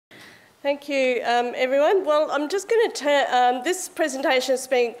Thank you, everyone. Well, I'm just going to turn, this presentation is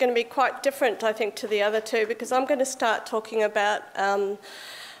going to be quite different, I think, to the other two, because I'm going to start talking about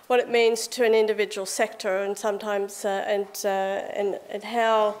what it means to an individual sector, and sometimes and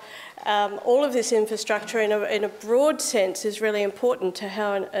how all of this infrastructure, in a broad sense, is really important to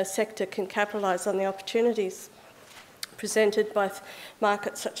how a sector can capitalise on the opportunities presented by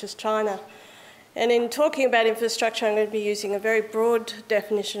markets such as China. And in talking about infrastructure, I'm going to be using a very broad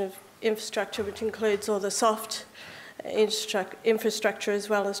definition of infrastructure, which includes all the soft infrastructure as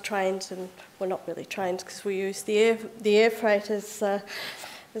well as trains, and well, not really trains because we use the air freight as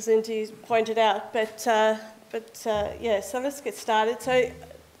Lindsay pointed out. But yeah, so let's get started. So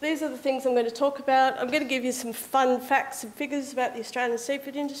these are the things I'm going to talk about. I'm going to give you some fun facts and figures about the Australian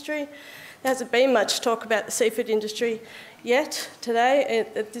seafood industry. There hasn't been much talk about the seafood industry yet today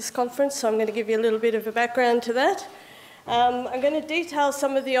at this conference, so I'm going to give you a little bit of a background to that. I'm going to detail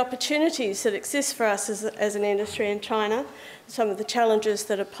some of the opportunities that exist for us as an industry in China, some of the challenges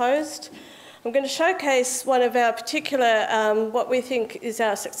that are posed. I'm going to showcase one of our particular, what we think is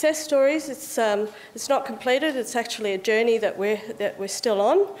our success stories. It's not completed, it's actually a journey that we're still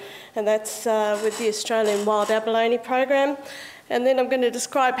on, and that's with the Australian Wild Abalone program. And then I'm going to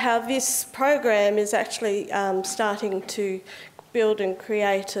describe how this program is actually starting to build and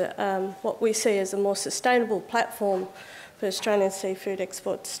create what we see as a more sustainable platform for Australian seafood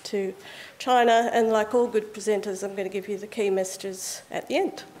exports to China. And like all good presenters, I'm going to give you the key messages at the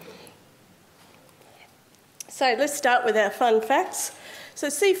end. So let's start with our fun facts. So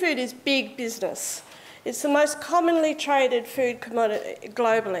seafood is big business. It's the most commonly traded food commodity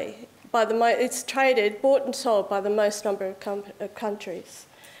globally. It's traded, bought and sold by the most number of countries.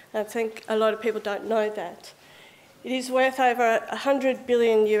 I think a lot of people don't know that. It is worth over $100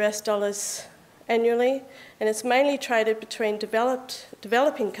 billion US annually, and it's mainly traded between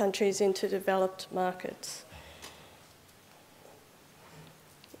developing countries into developed markets.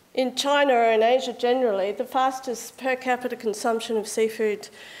 In China or in Asia generally, the fastest per capita consumption of seafood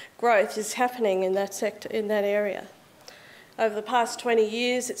growth is happening in that sector, in that area. Over the past 20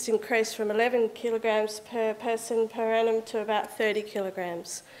 years, it's increased from 11 kilograms per person per annum to about 30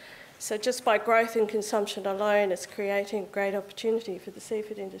 kilograms. So just by growth in consumption alone, it's creating a great opportunity for the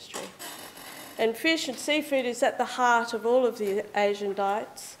seafood industry. And fish and seafood is at the heart of all of the Asian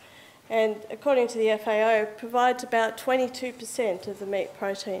diets, and according to the FAO, provides about 22% of the meat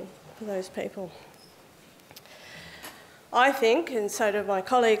protein for those people. I think, and so do my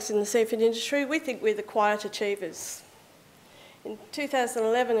colleagues in the seafood industry, we think we're the quiet achievers. In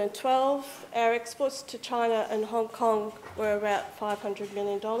 2011 and 12, our exports to China and Hong Kong were about $500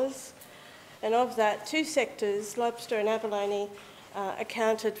 million. And of that, two sectors, lobster and abalone,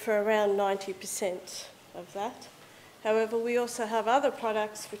 accounted for around 90% of that. However, we also have other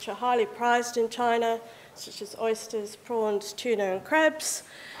products which are highly prized in China, such as oysters, prawns, tuna and crabs,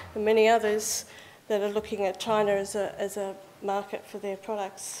 and many others that are looking at China as a market for their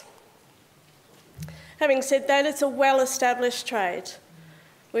products. Having said that, it's a well-established trade.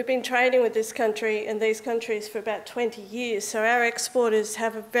 We've been trading with this country and these countries for about 20 years, so our exporters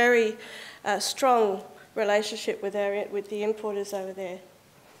have a very strong relationship with the importers over there.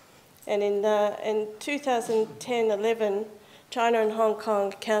 And in 2010-11, China and Hong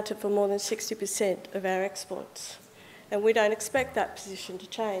Kong accounted for more than 60% of our exports, and we don't expect that position to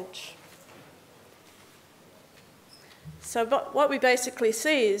change. So what we basically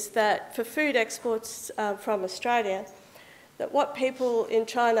see is that for food exports from Australia, that what people in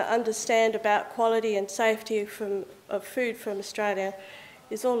China understand about quality and safety of food from Australia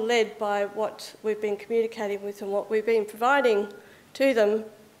is all led by what we've been communicating with and what we've been providing to them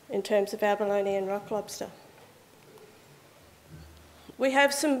in terms of abalone and rock lobster. We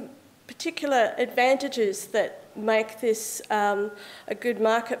have some particular advantages that make this a good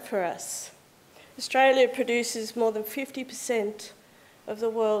market for us. Australia produces more than 50% of the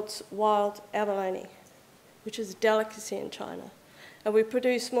world's wild abalone, which is a delicacy in China. And we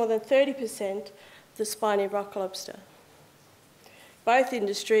produce more than 30% of the spiny rock lobster. Both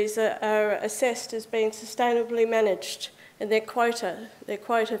industries are assessed as being sustainably managed, and they're quota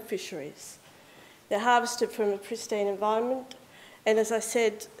fisheries. They're harvested from a pristine environment, and as I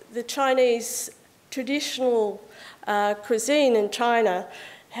said, the Chinese traditional cuisine in China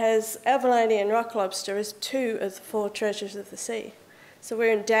has abalone and rock lobster as two of the four treasures of the sea. So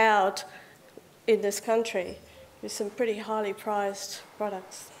we're endowed in this country with some pretty highly prized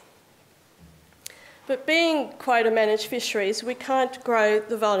products. But being quota-managed fisheries, we can't grow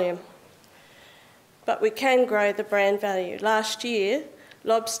the volume, but we can grow the brand value. Last year,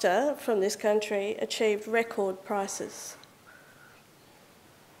 lobster from this country achieved record prices.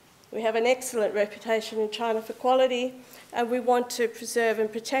 We have an excellent reputation in China for quality, and we want to preserve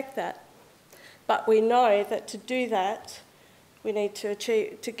and protect that. But we know that to do that, we need to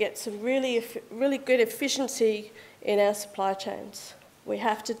get some really good efficiency in our supply chains. We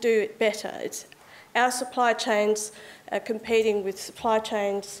have to do it better. Our supply chains are competing with supply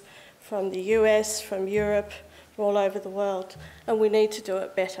chains from the US, from Europe, from all over the world, and we need to do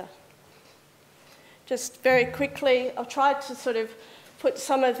it better. Just very quickly, I've tried to sort of put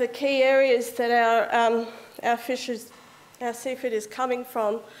some of the key areas that our seafood is coming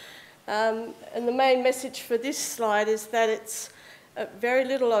from. And the main message for this slide is that it's very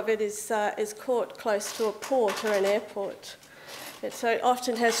little of it is caught close to a port or an airport. So it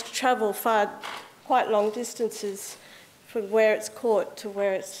often has to travel quite long distances from where it's caught to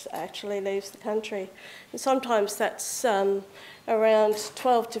where it actually leaves the country. And sometimes that's around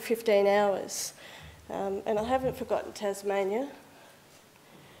 12 to 15 hours. And I haven't forgotten Tasmania.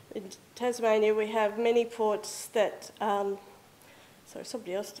 In Tasmania, we have many ports that... sorry,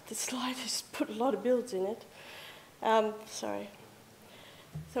 somebody else did this slide, just put a lot of builds in it. Sorry.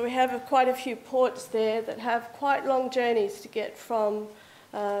 So we have quite a few ports there that have quite long journeys to get from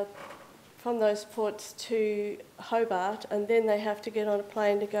those ports to Hobart, and then they have to get on a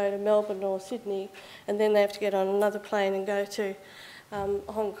plane to go to Melbourne or Sydney, and then they have to get on another plane and go to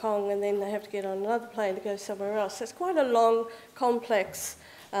Hong Kong, and then they have to get on another plane to go somewhere else. So it's quite a long, complex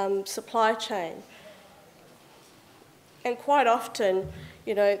supply chain. And quite often,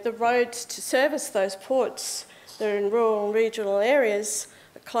 you know, the roads to service those ports that are in rural and regional areas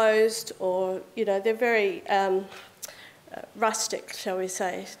are closed, or, you know, they're very rustic, shall we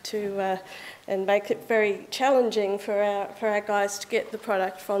say, and make it very challenging for our guys to get the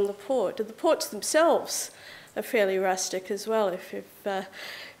product from the port. And the ports themselves are fairly rustic as well, if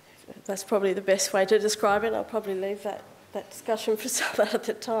that's probably the best way to describe it. I'll probably leave that discussion for some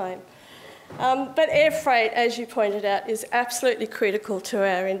other time. But air freight, as you pointed out, is absolutely critical to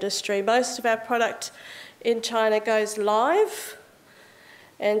our industry. Most of our product in China goes live,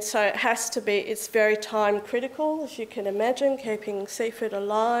 and so it has to be, it's very time critical, as you can imagine. Keeping seafood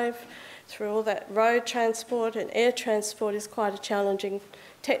alive through all that road transport and air transport is quite a challenging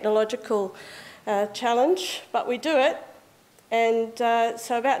technological challenge, but we do it. And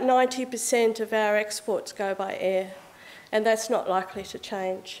so about 90% of our exports go by air, and that's not likely to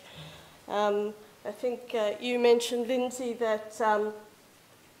change. I think you mentioned, Lindsay, that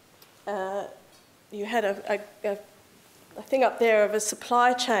you had a thing up there of a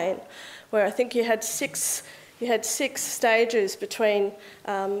supply chain where I think you had six stages between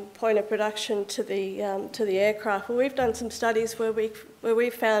point of production to the aircraft. Well, we've done some studies where we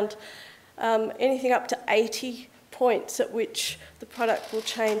found anything up to 80 points at which the product will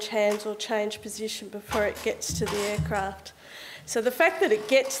change hands or change position before it gets to the aircraft. So the fact that it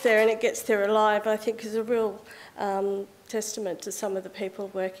gets there and it gets there alive, I think, is a real testament to some of the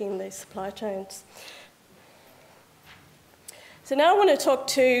people working in these supply chains. So now I want to talk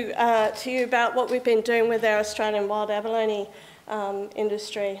to you about what we've been doing with our Australian wild abalone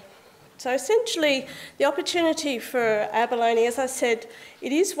industry. So essentially, the opportunity for abalone, as I said,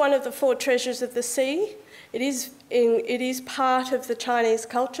 it is one of the 4 treasures of the sea. It is part of the Chinese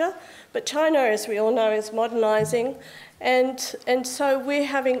culture, but China, as we all know, is modernising, and so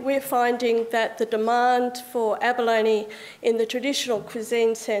we're finding that the demand for abalone in the traditional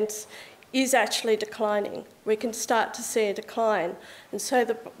cuisine sense is actually declining. We can start to see a decline, and so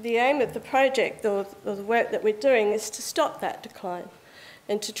the aim of the project, or the work that we're doing, is to stop that decline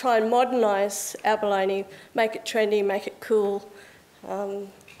and to try and modernise abalone, make it trendy, make it cool,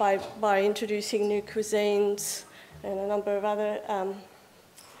 by introducing new cuisines and a number of other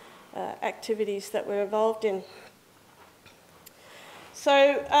activities that we're involved in.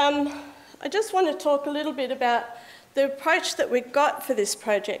 So I just want to talk a little bit about the approach that we've got for this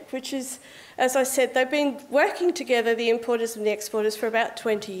project, which is, as I said, they've been working together, the importers and the exporters, for about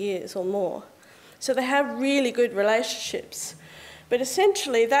 20 years or more. So they have really good relationships. But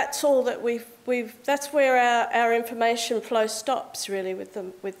essentially, that's all that that's where our information flow stops, really, with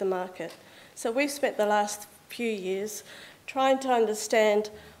the market. So we've spent the last few years trying to understand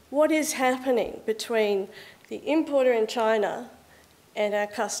what is happening between the importer in China and our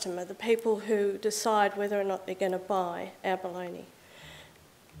customer, the people who decide whether or not they're going to buy abalone.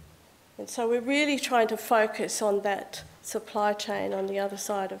 And so we're really trying to focus on that supply chain on the other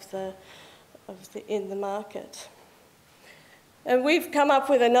side of in the market. And we've come up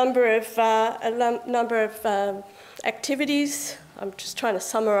with a number of activities. I'm just trying to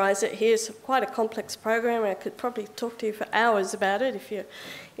summarise it here. It's quite a complex program. I could probably talk to you for hours about it if you're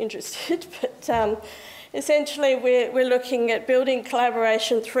interested. But essentially we're looking at building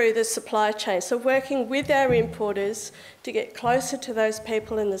collaboration through the supply chain. So working with our importers to get closer to those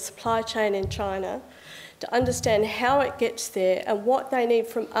people in the supply chain in China, to understand how it gets there and what they need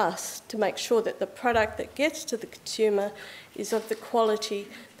from us to make sure that the product that gets to the consumer is of the quality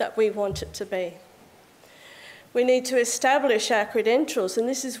that we want it to be. We need to establish our credentials, and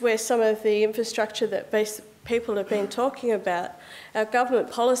this is where some of the infrastructure that people have been talking about, our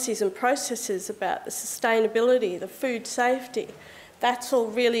government policies and processes about the sustainability, the food safety, that's all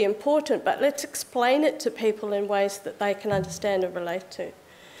really important, but let's explain it to people in ways that they can understand and relate to.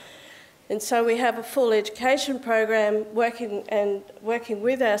 And so we have a full education program working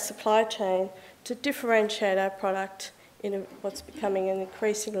with our supply chain to differentiate our product in what's becoming an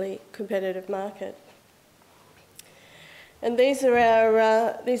increasingly competitive market. And these are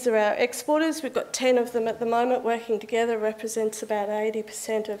our exporters. We've got 10 of them at the moment working together, represents about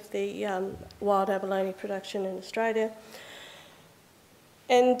 80% of the wild abalone production in Australia.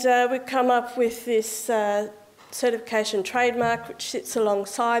 And we've come up with this certification trademark which sits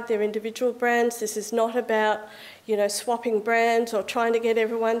alongside their individual brands. This is not about, you know, swapping brands or trying to get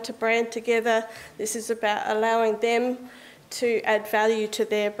everyone to brand together. This is about allowing them to add value to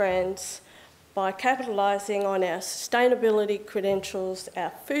their brands by capitalising on our sustainability credentials,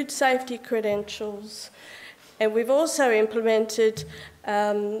 our food safety credentials, and we've also implemented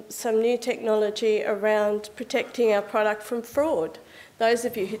some new technology around protecting our product from fraud. Those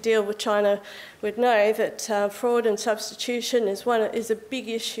of you who deal with China would know that fraud and substitution is a big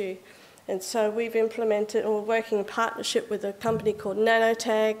issue. And so we've implemented, or working in partnership with a company called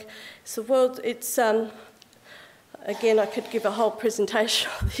Nanotag. Again, I could give a whole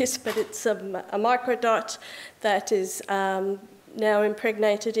presentation on this, but it's a microdot that is now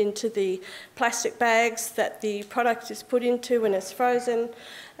impregnated into the plastic bags that the product is put into when it's frozen.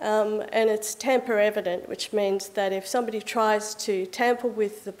 And it's tamper evident, which means that if somebody tries to tamper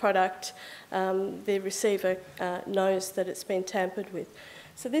with the product, the receiver knows that it's been tampered with.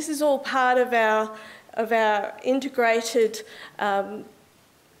 So this is all part of our integrated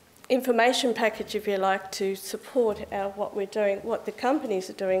information package, if you like, to support what we're doing, what the companies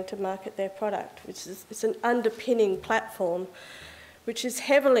are doing to market their product, which is it's an underpinning platform which is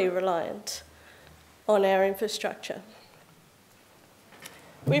heavily reliant on our infrastructure.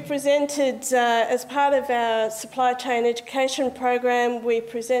 We presented, as part of our supply chain education program, we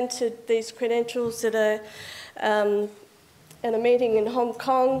presented these credentials at a meeting in Hong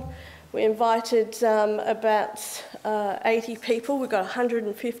Kong. We invited about 80 people. We got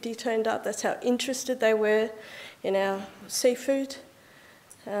 150 turned up. That's how interested they were in our seafood.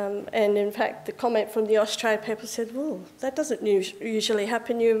 And in fact, the comment from the Australian people said, well, that doesn't usually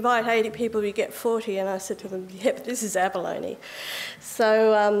happen. You invite 80 people, you get 40. And I said to them, yeah, but this is abalone.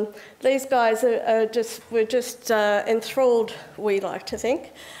 So these guys were just enthralled, we like to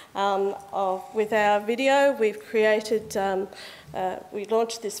think, with our video. We've created, we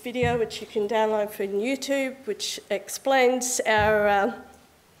launched this video, which you can download from YouTube, which explains our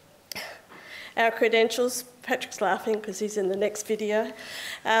credentials. Patrick's laughing because he's in the next video.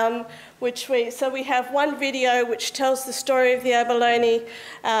 So we have one video which tells the story of the abalone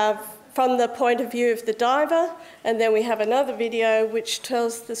from the point of view of the diver, and then we have another video which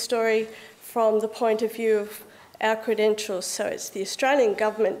tells the story from the point of view of our credentials. So it's the Australian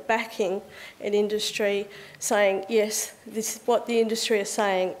government backing an industry saying, yes, this is what the industry is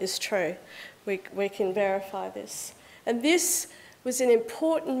saying is true. We can verify this. And this was an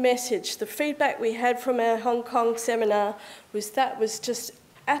important message. The feedback we had from our Hong Kong seminar was that was just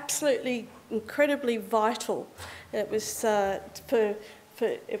absolutely incredibly vital. It was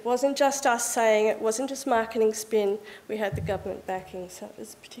it wasn't just us saying, it wasn't just marketing spin, we had the government backing, so it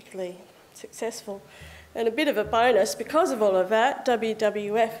was particularly successful. And a bit of a bonus, because of all of that,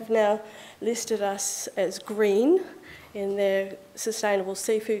 WWF have now listed us as green in their Sustainable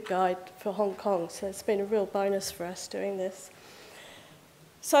Seafood Guide for Hong Kong, so it's been a real bonus for us doing this.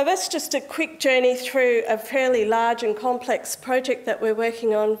 So that's just a quick journey through a fairly large and complex project that we're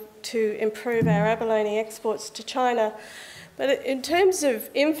working on to improve our abalone exports to China. But in terms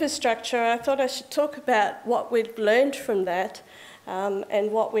of infrastructure, I thought I should talk about what we've learned from that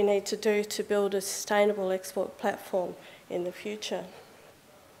and what we need to do to build a sustainable export platform in the future.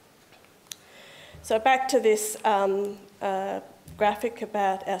 So back to this graphic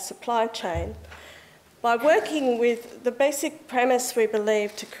about our supply chain. By working with the basic premise we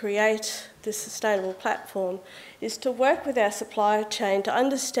believe to create this sustainable platform is to work with our supply chain to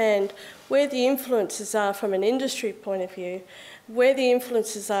understand where the influences are from an industry point of view, where the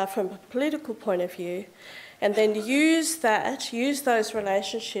influences are from a political point of view, and then use those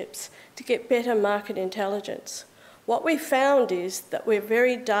relationships to get better market intelligence. What we found is that we're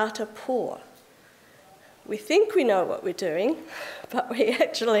very data poor. We think we know what we're doing, but we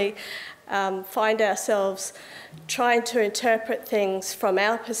actually find ourselves trying to interpret things from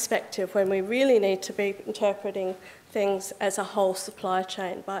our perspective when we really need to be interpreting things as a whole supply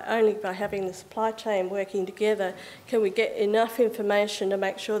chain. Only by having the supply chain working together can we get enough information to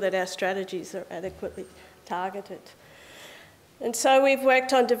make sure that our strategies are adequately targeted. And so we've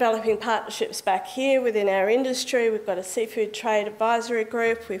worked on developing partnerships back here within our industry. We've got a seafood trade advisory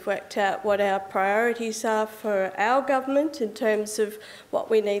group. We've worked out what our priorities are for our government in terms of what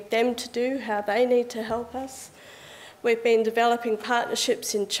we need them to do, how they need to help us. We've been developing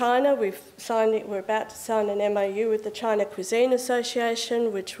partnerships in China. We're about to sign an MOU with the China Cuisine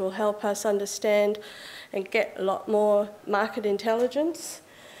Association, which will help us understand and get a lot more market intelligence.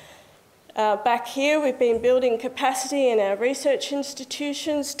 Back here, we've been building capacity in our research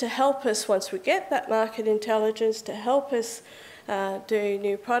institutions to help us, once we get that market intelligence, to help us do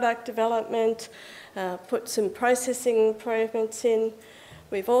new product development, put some processing improvements in.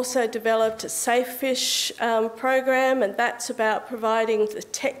 We've also developed a Safe Fish program, and that's about providing the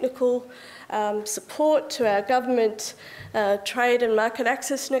technical support to our government trade and market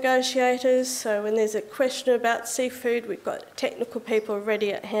access negotiators. So when there's a question about seafood, we've got technical people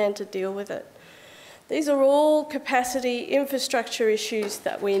ready at hand to deal with it. These are all capacity infrastructure issues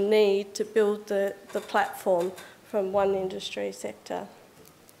that we need to build the platform from one industry sector.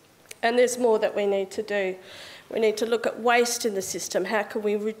 And there's more that we need to do. We need to look at waste in the system. How can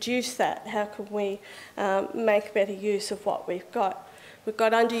we reduce that? How can we make better use of what we've got? We've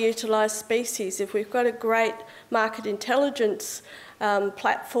got underutilised species. If we've got a great market intelligence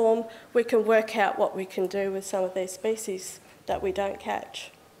platform, we can work out what we can do with some of these species that we don't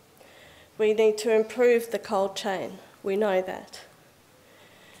catch. We need to improve the cold chain. We know that.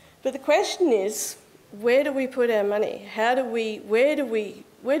 But the question is, where do we put our money? Where do we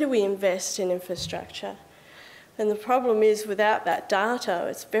invest in infrastructure? And the problem is, without that data,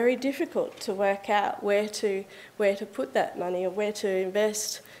 it's very difficult to work out where to put that money or where to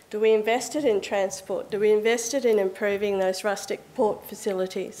invest. Do we invest it in transport? Do we invest it in improving those rustic port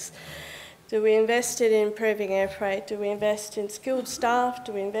facilities? Do we invest it in improving air freight? Do we invest in skilled staff?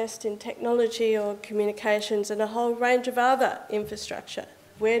 Do we invest in technology or communications and a whole range of other infrastructure?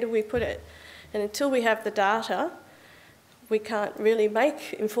 Where do we put it? And until we have the data, we can't really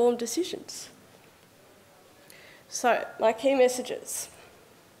make informed decisions. So, my key messages.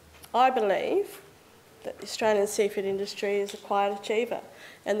 I believe that the Australian seafood industry is a quiet achiever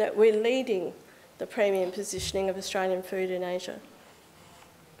and that we're leading the premium positioning of Australian food in Asia.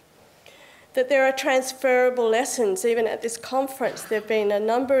 That there are transferable lessons. Even at this conference, there have been a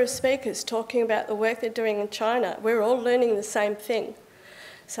number of speakers talking about the work they're doing in China. We're all learning the same thing.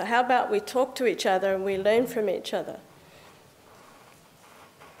 So how about we talk to each other and we learn from each other?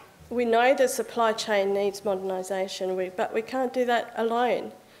 We know the supply chain needs modernisation, but we can't do that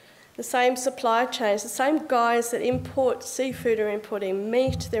alone. The same supply chains, the same guys that import seafood are importing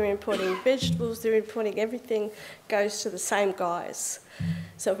meat, they're importing vegetables, they're importing everything, goes to the same guys.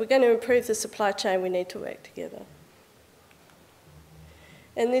 So if we're going to improve the supply chain, we need to work together.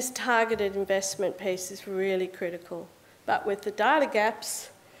 And this targeted investment piece is really critical. But with the data gaps,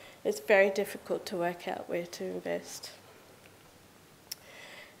 it's very difficult to work out where to invest.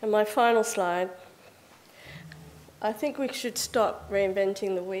 And my final slide, I think we should stop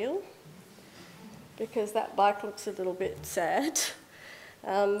reinventing the wheel because that bike looks a little bit sad.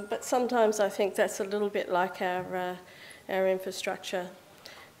 But sometimes I think that's a little bit like our infrastructure.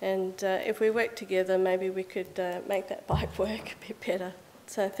 And if we work together, maybe we could make that bike work a bit better.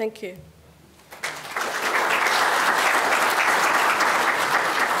 So thank you.